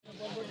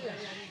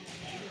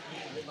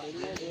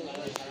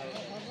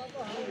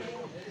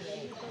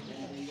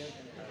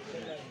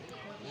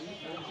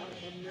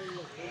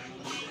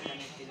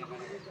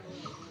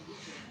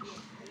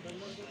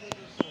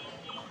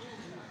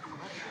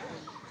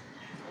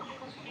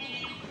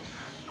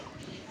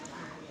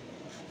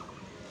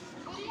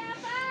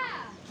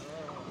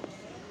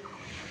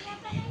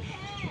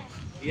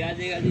ये आ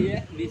जाएगा जी,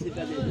 20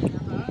 रुपया दे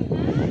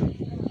दो।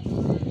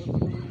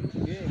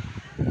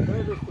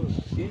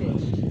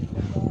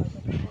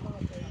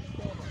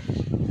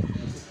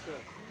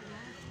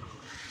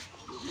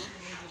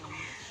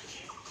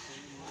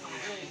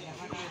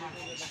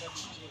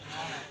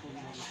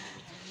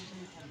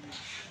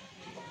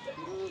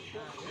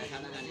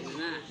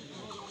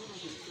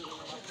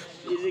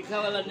 ये लिखा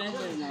वाला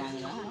नहीं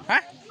मांग रहा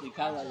है?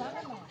 लिखा वाला।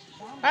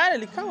 अरे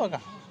लिखा हुआ का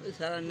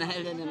सारा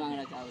नहीं लेने मांग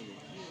रहा।